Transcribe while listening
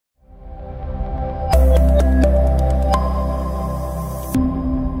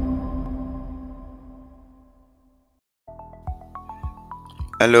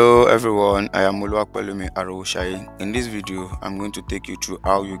Hello everyone, I am Oluwapelumi Aroshai. In this video, I'm going to take you through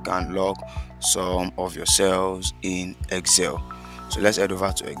how you can log some of your cells in Excel. So let's head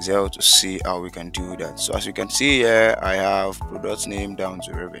over to Excel to see how we can do that. So as you can see here, I have product name down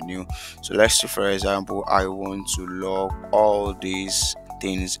to revenue. So let's say, for example, I want to log all these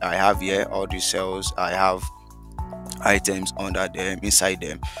things I have here, all these cells I have items under them, inside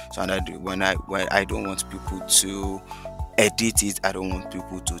them. So when I don't want people to edit it, I don't want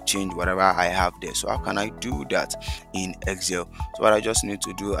people to change whatever I have there. So how can I do that in Excel? So what I just need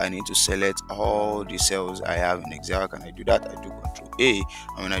to do, I need to select all the cells I have in Excel. How can I do that? I do Control A,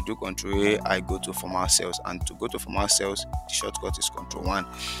 and when I do Control A, I go to format cells, and to go to format cells, the shortcut is Control 1.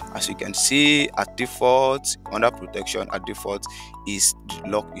 As you can see, at default, under protection, at default is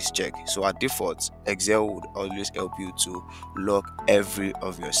lock is checked. So at default, Excel would always help you to lock every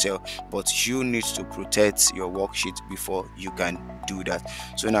of your cell, but you need to protect your worksheet before you can do that.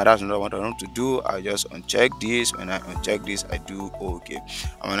 So now that's not what I want to do. I just uncheck this. When I uncheck this, I do OK,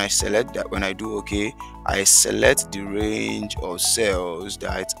 and when I select that, when I do OK, I select the range of cells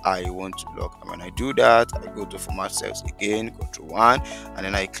that I want to lock, and when I do that, I go to format cells again, Control 1, and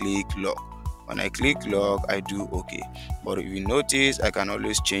then I click lock. When I click log, I do OK. But if you notice, I can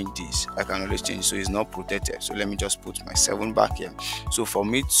always change this. I can always change, so it's not protected. So let me just put my 7 back here. So for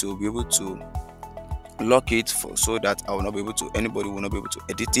me to be able to lock it so that I will not be able to, anybody will not be able to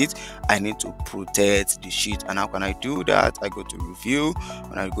edit it, I need to protect the sheet. And how can I do that? I go to review.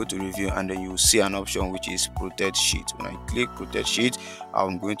 When I go to review, and then you see an option which is protect sheet. When I click protect sheet,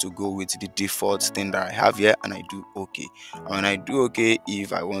 I'm going to go with the default thing that I have here, and I do OK. And when I do OK,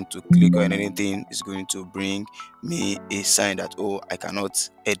 if I want to click on anything, it's going to bring me a sign that, oh, I cannot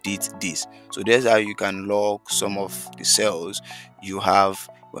edit this. So that's how you can lock some of the cells you have,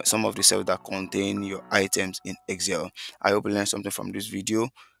 some of the cells that contain your items in Excel. I hope you learned something from this video.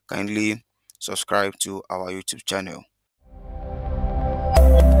 Kindly subscribe to our YouTube channel.